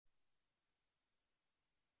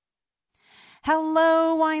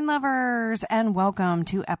Hello, wine lovers, and welcome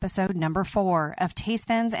to episode number 4 of Taste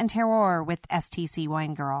Fins and Terroir with STC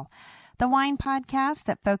Wine Girl, the wine podcast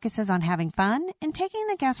that focuses on having fun and taking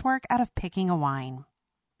the guesswork out of picking a wine.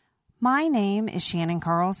 My name is Shannon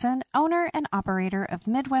Carlson, owner and operator of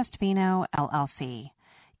Midwest Vino, LLC.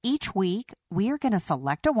 Each week, we are going to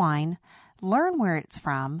select a wine, learn where it's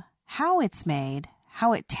from, how it's made,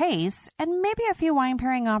 how it tastes, and maybe a few wine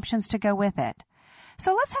pairing options to go with it.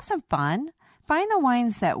 So let's have some fun. Find the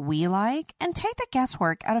wines that we like and take the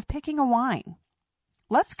guesswork out of picking a wine.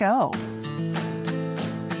 Let's go.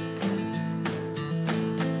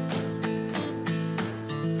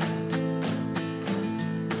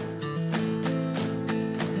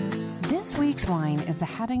 This week's wine is the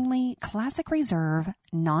Hattingley Classic Reserve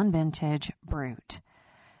Non-Vintage Brut.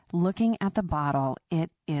 Looking at the bottle,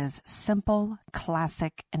 it is simple,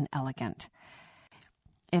 classic, and elegant.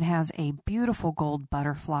 It has a beautiful gold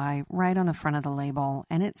butterfly right on the front of the label,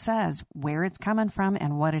 and it says where it's coming from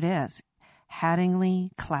and what it is.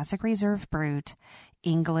 Hattingley Classic Reserve Brut,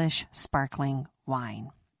 English sparkling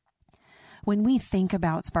wine. When we think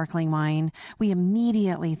about sparkling wine, we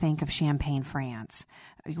immediately think of Champagne, France.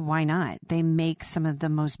 Why not? They make some of the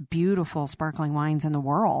most beautiful sparkling wines in the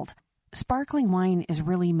world. Sparkling wine is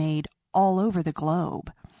really made all over the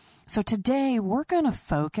globe. So today we're going to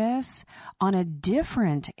focus on a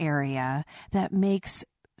different area that makes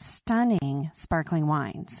stunning sparkling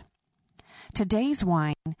wines. Today's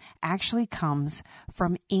wine actually comes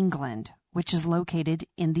from England, which is located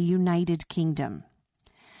in the United Kingdom.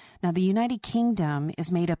 Now, the United Kingdom is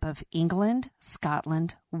made up of England,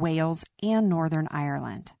 Scotland, Wales, and Northern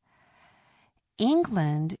Ireland.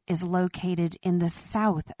 England is located in the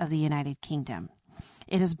south of the United Kingdom.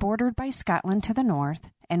 It is bordered by Scotland to the north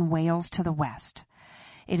and Wales to the west.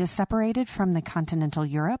 It is separated from the continental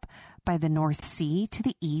Europe by the North Sea to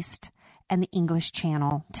the east and the English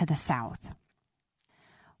Channel to the south.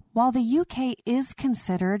 While the UK is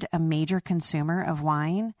considered a major consumer of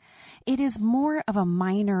wine, it is more of a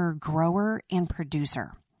minor grower and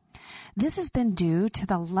producer. This has been due to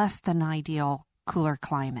the less than ideal cooler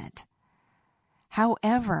climate.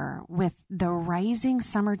 However, with the rising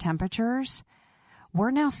summer temperatures,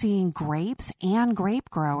 we're now seeing grapes and grape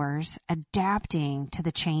growers adapting to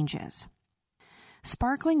the changes.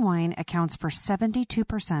 Sparkling wine accounts for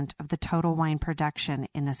 72% of the total wine production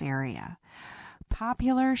in this area.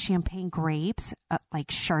 Popular champagne grapes like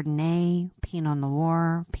Chardonnay, Pinot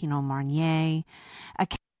Noir, Pinot Meunier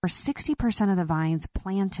account for 60% of the vines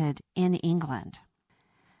planted in England.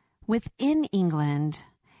 Within England,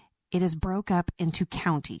 it is broke up into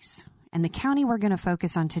counties. And the county we're going to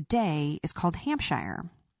focus on today is called Hampshire.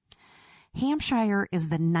 Hampshire is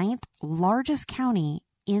the 9th largest county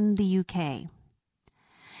in the UK.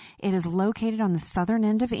 It is located on the southern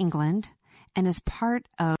end of England and is part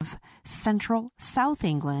of central South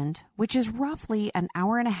England, which is roughly an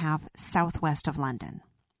hour and a half southwest of London.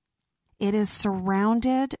 It is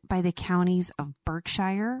surrounded by the counties of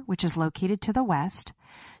Berkshire, which is located to the west,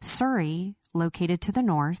 Surrey, located to the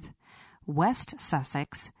north, West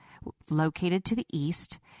Sussex, located to the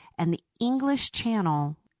east, and the English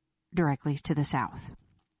Channel directly to the south.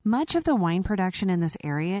 Much of the wine production in this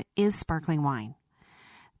area is sparkling wine.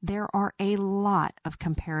 There are a lot of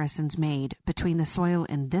comparisons made between the soil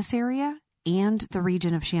in this area and the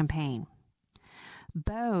region of Champagne.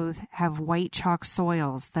 Both have white chalk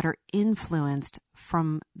soils that are influenced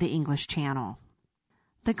from the English Channel.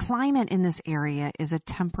 The climate in this area is a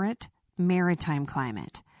temperate, maritime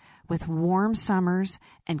climate, with warm summers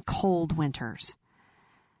and cold winters.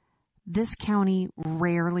 This county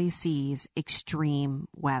rarely sees extreme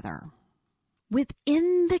weather.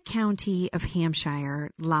 Within the county of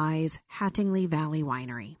Hampshire lies Hattingley Valley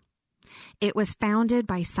Winery. It was founded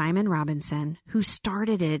by Simon Robinson, who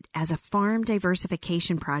started it as a farm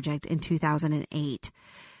diversification project in 2008,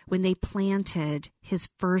 when they planted his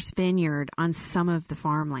first vineyard on some of the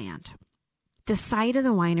farmland. The site of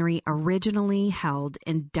the winery originally held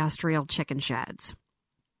industrial chicken sheds.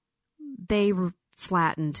 They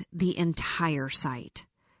flattened the entire site,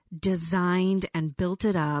 designed and built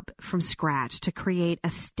it up from scratch to create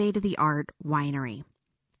a state-of-the-art winery.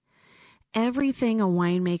 Everything a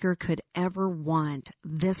winemaker could ever want,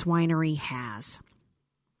 this winery has.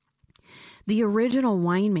 The original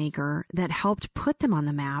winemaker that helped put them on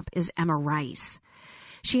the map is Emma Rice.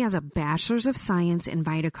 She has a Bachelor's of Science in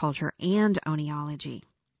Viticulture and Oenology.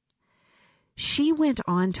 She went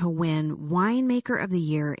on to win Winemaker of the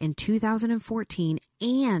Year in 2014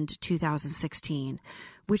 and 2016,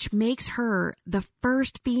 which makes her the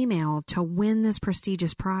first female to win this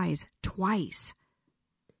prestigious prize twice.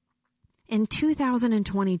 In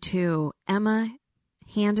 2022, Emma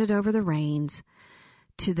handed over the reins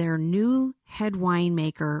to their new head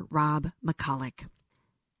winemaker, Rob McCulloch.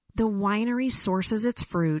 The winery sources its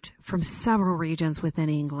fruit from several regions within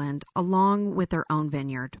England, along with their own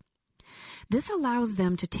vineyard. This allows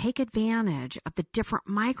them to take advantage of the different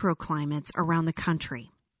microclimates around the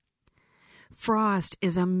country. Frost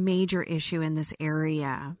is a major issue in this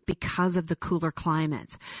area because of the cooler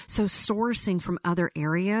climates, so sourcing from other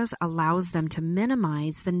areas allows them to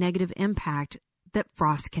minimize the negative impact that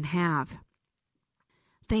frost can have.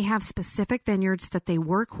 They have specific vineyards that they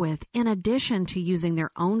work with in addition to using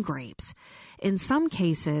their own grapes. In some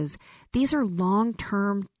cases, these are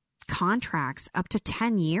long-term contracts up to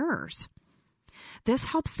 10 years. This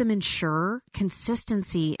helps them ensure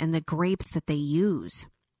consistency in the grapes that they use.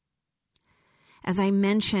 As I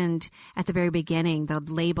mentioned at the very beginning, the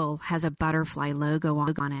label has a butterfly logo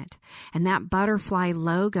on it. And that butterfly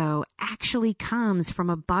logo actually comes from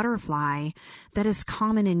a butterfly that is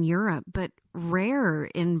common in Europe, but rare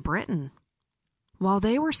in Britain. While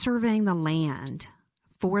they were surveying the land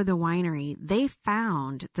for the winery, they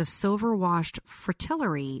found the silver-washed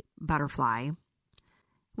fritillary butterfly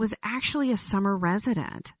was actually a summer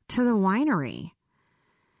resident to the winery.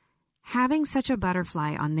 Having such a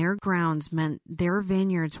butterfly on their grounds meant their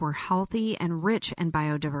vineyards were healthy and rich in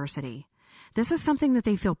biodiversity. This is something that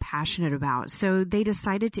they feel passionate about, so they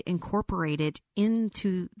decided to incorporate it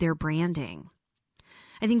into their branding.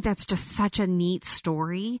 I think that's just such a neat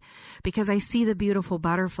story because I see the beautiful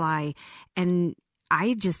butterfly and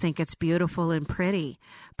I just think it's beautiful and pretty.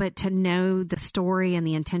 But to know the story and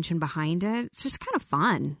the intention behind it, it's just kind of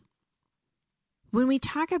fun. When we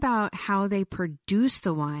talk about how they produce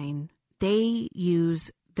the wine, they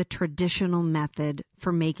use the traditional method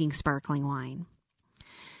for making sparkling wine.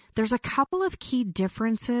 There's a couple of key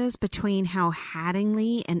differences between how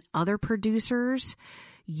Hattingley and other producers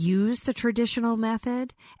use the traditional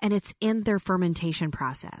method, and it's in their fermentation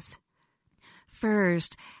process.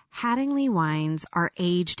 First, Hattingley wines are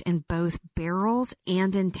aged in both barrels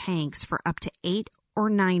and in tanks for up to 8 or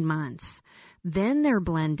 9 months. Then they're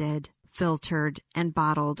blended, filtered, and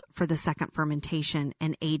bottled for the second fermentation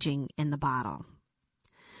and aging in the bottle.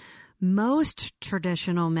 Most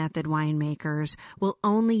traditional method winemakers will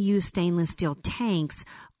only use stainless steel tanks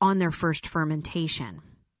on their first fermentation.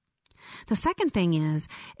 The second thing is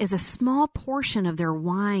a small portion of their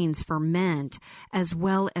wines ferment as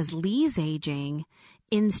well as lees aging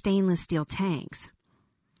in stainless steel tanks.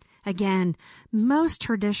 Again, most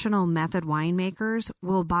traditional method winemakers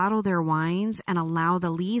will bottle their wines and allow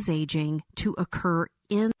the lees aging to occur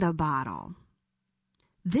in the bottle.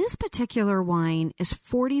 This particular wine is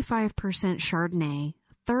 45% Chardonnay,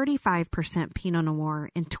 35% Pinot Noir,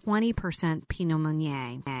 and 20% Pinot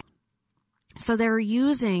Meunier. So they're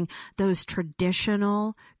using those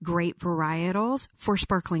traditional grape varietals for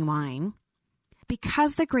sparkling wine.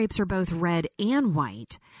 Because the grapes are both red and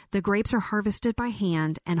white, the grapes are harvested by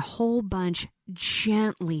hand and whole bunch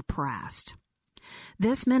gently pressed.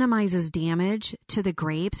 This minimizes damage to the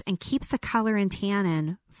grapes and keeps the color and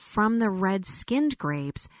tannin from the red-skinned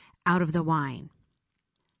grapes out of the wine.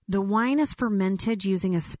 The wine is fermented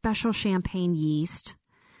using a special champagne yeast,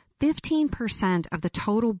 15% of the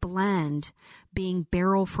total blend being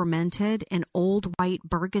barrel fermented in old white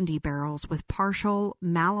Burgundy barrels with partial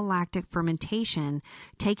malolactic fermentation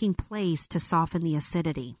taking place to soften the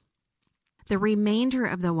acidity. The remainder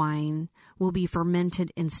of the wine will be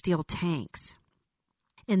fermented in steel tanks.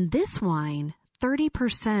 In this wine,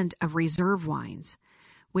 30% of reserve wines,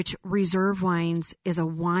 which reserve wines is a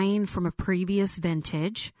wine from a previous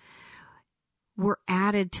vintage, were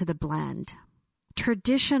added to the blend.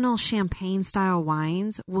 Traditional champagne-style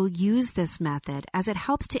wines will use this method as it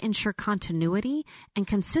helps to ensure continuity and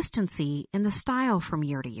consistency in the style from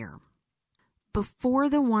year to year. Before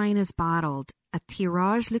the wine is bottled, a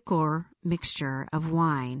tirage liqueur mixture of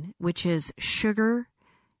wine, which is sugar,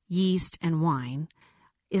 yeast, and wine,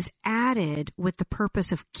 is added with the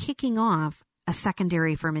purpose of kicking off a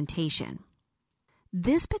secondary fermentation.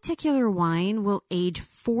 This particular wine will age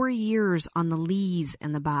 4 years on the lees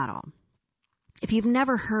in the bottle. If you've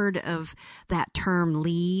never heard of that term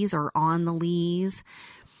lees or on the lees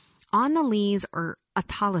or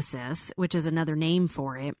autolysis, which is another name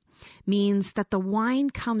for it, means that the wine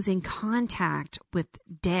comes in contact with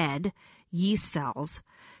dead yeast cells,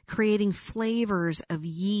 creating flavors of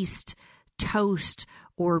yeast, toast,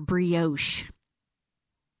 or brioche.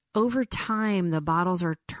 Over time, the bottles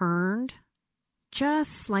are turned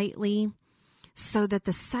just slightly so that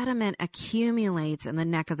the sediment accumulates in the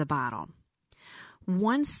neck of the bottle.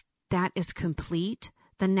 Once that is complete,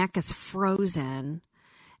 the neck is frozen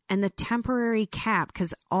and the temporary cap,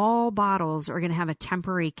 because all bottles are going to have a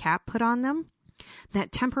temporary cap put on them.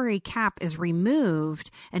 That temporary cap is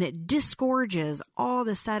removed and it disgorges all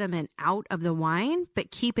the sediment out of the wine,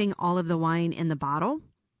 but keeping all of the wine in the bottle.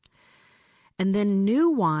 And then new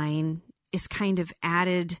wine is kind of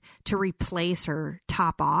added to replace or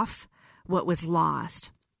top off what was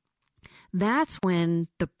lost. That's when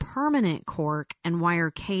the permanent cork and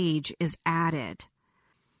wire cage is added.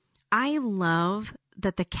 I love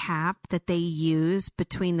that the cap that they use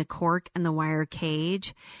between the cork and the wire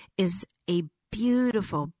cage is a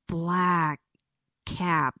beautiful black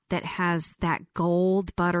cap that has that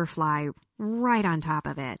gold butterfly right on top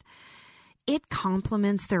of it. It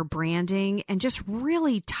complements their branding and just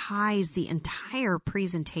really ties the entire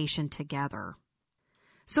presentation together.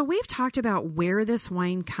 So we've talked about where this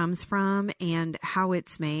wine comes from and how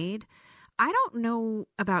it's made. I don't know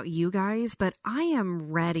about you guys, but I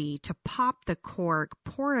am ready to pop the cork,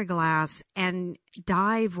 pour a glass, and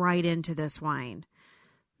dive right into this wine.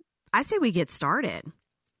 I say we get started.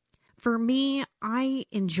 For me, I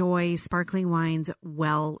enjoy sparkling wines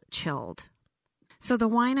well chilled. So the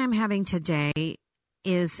wine I'm having today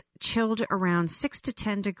is chilled around 6 to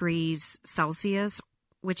 10 degrees Celsius,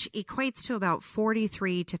 which equates to about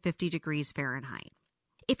 43 to 50 degrees Fahrenheit.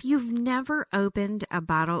 If you've never opened a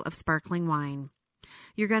bottle of sparkling wine,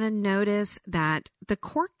 you're going to notice that the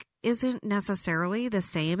cork isn't necessarily the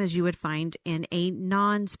same as you would find in a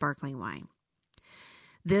non-sparkling wine.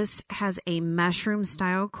 This has a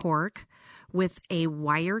mushroom-style cork with a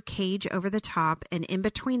wire cage over the top, and in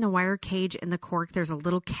between the wire cage and the cork, there's a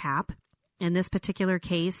little cap. In this particular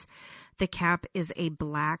case, the cap is a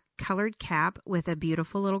black-colored cap with a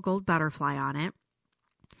beautiful little gold butterfly on it.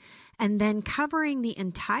 And then covering the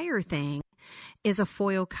entire thing is a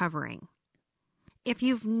foil covering. If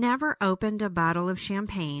you've never opened a bottle of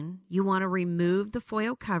champagne, you want to remove the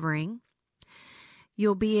foil covering.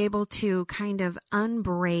 You'll be able to kind of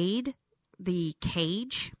unbraid the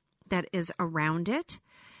cage that is around it,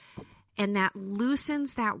 and that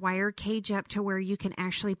loosens that wire cage up to where you can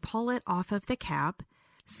actually pull it off of the cap.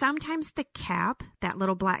 Sometimes the cap, that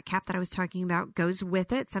little black cap that I was talking about, goes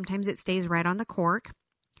with it. Sometimes it stays right on the cork.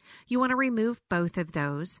 You want to remove both of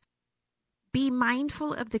those. Be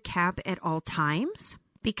mindful of the cap at all times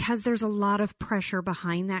because there's a lot of pressure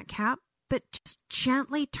behind that cap, but just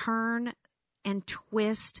gently turn and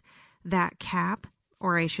twist that cap,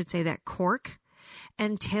 or I should say that cork,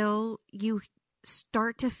 until you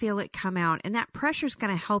start to feel it come out. And that pressure is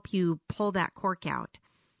going to help you pull that cork out.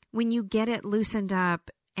 When you get it loosened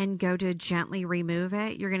up and go to gently remove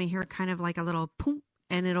it, you're going to hear kind of like a little poop,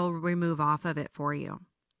 and it'll remove off of it for you.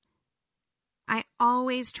 I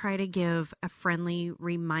always try to give a friendly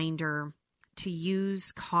reminder to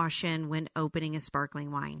use caution when opening a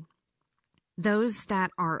sparkling wine. Those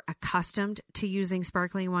that are accustomed to using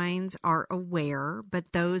sparkling wines are aware,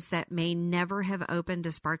 but those that may never have opened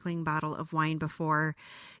a sparkling bottle of wine before,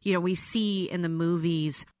 we see in the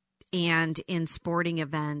movies and in sporting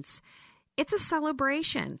events, it's a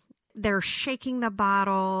celebration. They're shaking the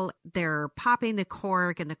bottle, they're popping the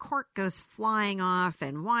cork, and the cork goes flying off,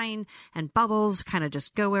 and wine and bubbles kind of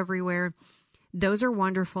just go everywhere. Those are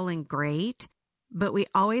wonderful and great, but we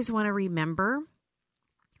always want to remember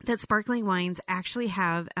that sparkling wines actually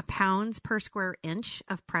have a pounds per square inch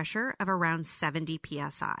of pressure of around 70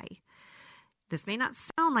 psi. This may not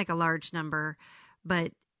sound like a large number,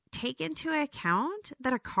 but take into account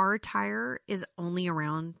that a car tire is only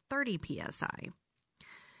around 30 psi.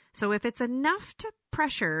 So if it's enough to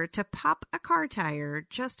pressure to pop a car tire,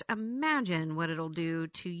 just imagine what it'll do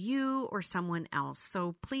to you or someone else.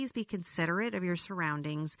 So please be considerate of your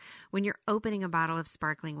surroundings when you're opening a bottle of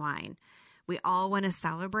sparkling wine. We all want to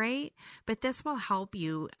celebrate, but this will help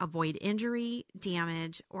you avoid injury,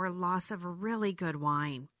 damage, or loss of a really good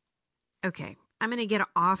wine. Okay, I'm going to get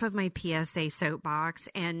off of my PSA soapbox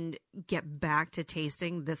and get back to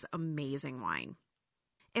tasting this amazing wine.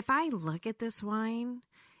 If I look at this wine,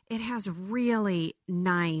 it has really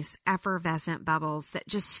nice effervescent bubbles that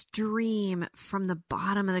just stream from the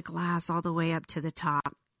bottom of the glass all the way up to the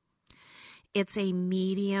top. It's a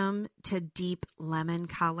medium to deep lemon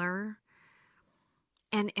color.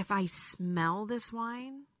 And if I smell this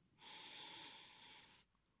wine,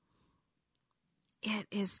 it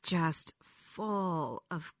is just full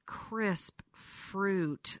of crisp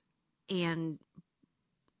fruit and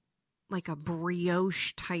like a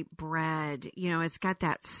brioche type bread. It's got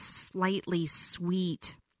that slightly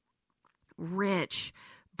sweet, rich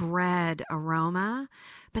bread aroma,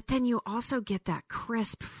 but then you also get that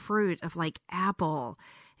crisp fruit of like apple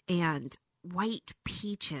and white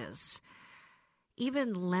peaches.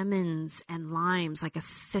 even lemons and limes, like a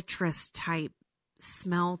citrus type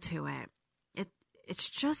smell to it. It's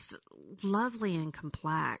just lovely and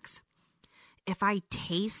complex. If I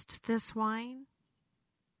taste this wine,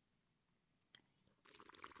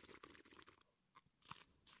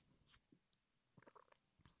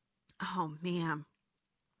 oh man,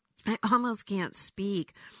 I almost can't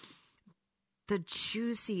speak. The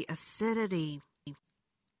juicy acidity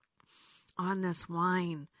on this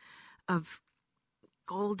wine of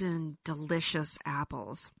golden, delicious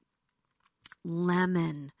apples,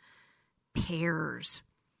 lemon, pears.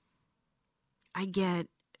 I get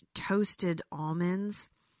toasted almonds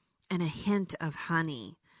and a hint of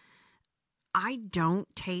honey. I don't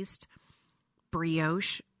taste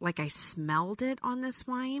brioche like I smelled it on this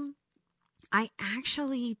wine. I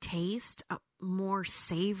actually taste a more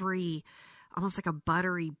savory, almost like a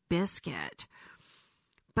buttery biscuit.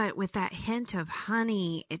 But with that hint of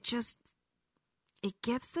honey, it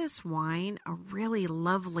gives this wine a really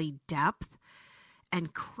lovely depth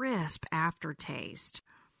and crisp aftertaste.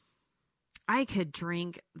 I could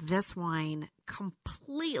drink this wine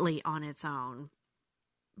completely on its own.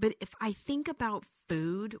 But if I think about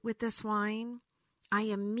food with this wine, I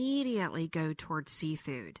immediately go towards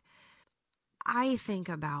seafood. I think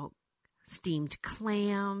about steamed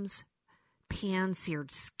clams,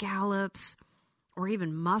 pan-seared scallops, or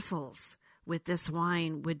even mussels with this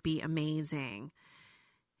wine would be amazing.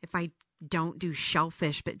 If I don't do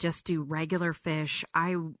shellfish, but just do regular fish,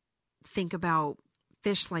 I think about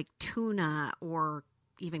fish like tuna or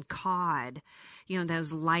even cod,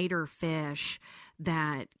 those lighter fish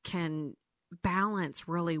that can balance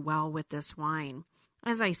really well with this wine.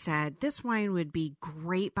 As I said, this wine would be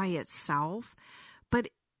great by itself, but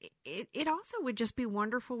it also would just be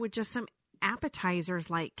wonderful with just some appetizers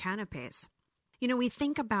like canapes. We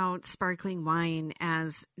think about sparkling wine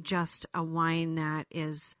as just a wine that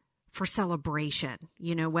is for celebration,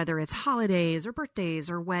 whether it's holidays or birthdays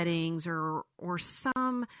or weddings or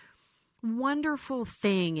some wonderful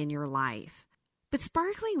thing in your life. But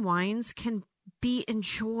sparkling wines can be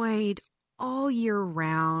enjoyed all year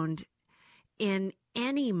round in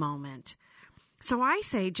any moment. So I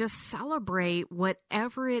say just celebrate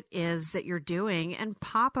whatever it is that you're doing and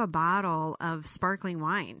pop a bottle of sparkling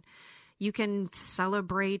wine. You can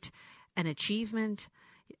celebrate an achievement,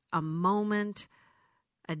 a moment,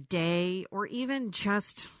 a day, or even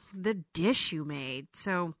just the dish you made.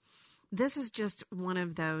 So this is just one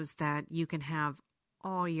of those that you can have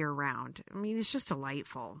all year round. I mean, it's just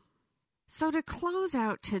delightful. So to close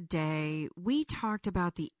out today, we talked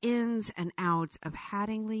about the ins and outs of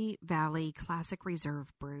Hattingley Valley Classic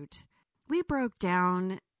Reserve Brut. We broke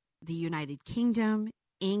down the United Kingdom,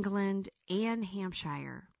 England, and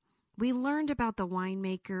Hampshire. We learned about the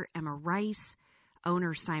winemaker Emma Rice,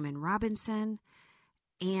 owner Simon Robinson,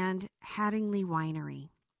 and Hattingley Winery.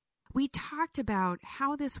 We talked about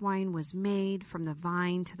how this wine was made from the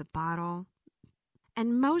vine to the bottle.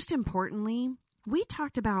 And most importantly, we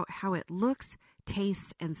talked about how it looks,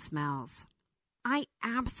 tastes, and smells. I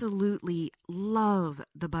absolutely love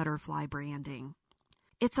the butterfly branding.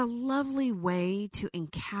 It's a lovely way to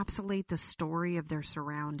encapsulate the story of their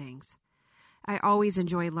surroundings. I always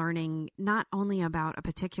enjoy learning not only about a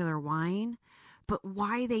particular wine, but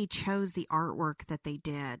why they chose the artwork that they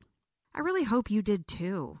did. I really hope you did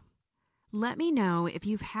too. Let me know if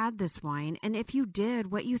you've had this wine and if you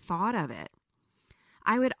did, what you thought of it.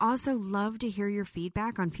 I would also love to hear your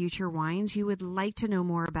feedback on future wines you would like to know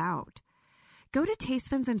more about. Go to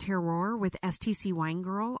Tastefins and Terroir with STC Wine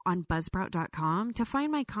Girl on buzzsprout.com to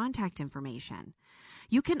find my contact information.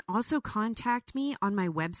 You can also contact me on my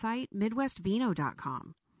website,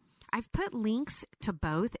 midwestvino.com. I've put links to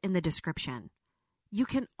both in the description. You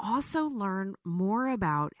can also learn more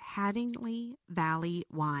about Hattingley Valley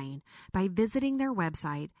Wine by visiting their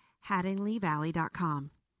website,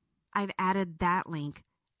 hattingleyvalley.com. I've added that link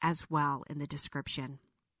as well in the description.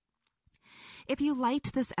 If you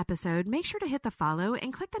liked this episode, make sure to hit the follow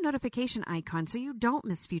and click the notification icon so you don't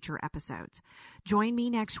miss future episodes. Join me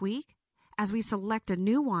next week as we select a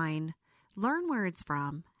new wine, learn where it's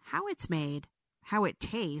from, how it's made, how it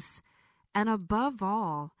tastes, and above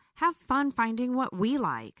all, have fun finding what we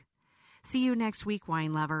like. See you next week,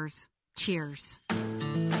 wine lovers. Cheers.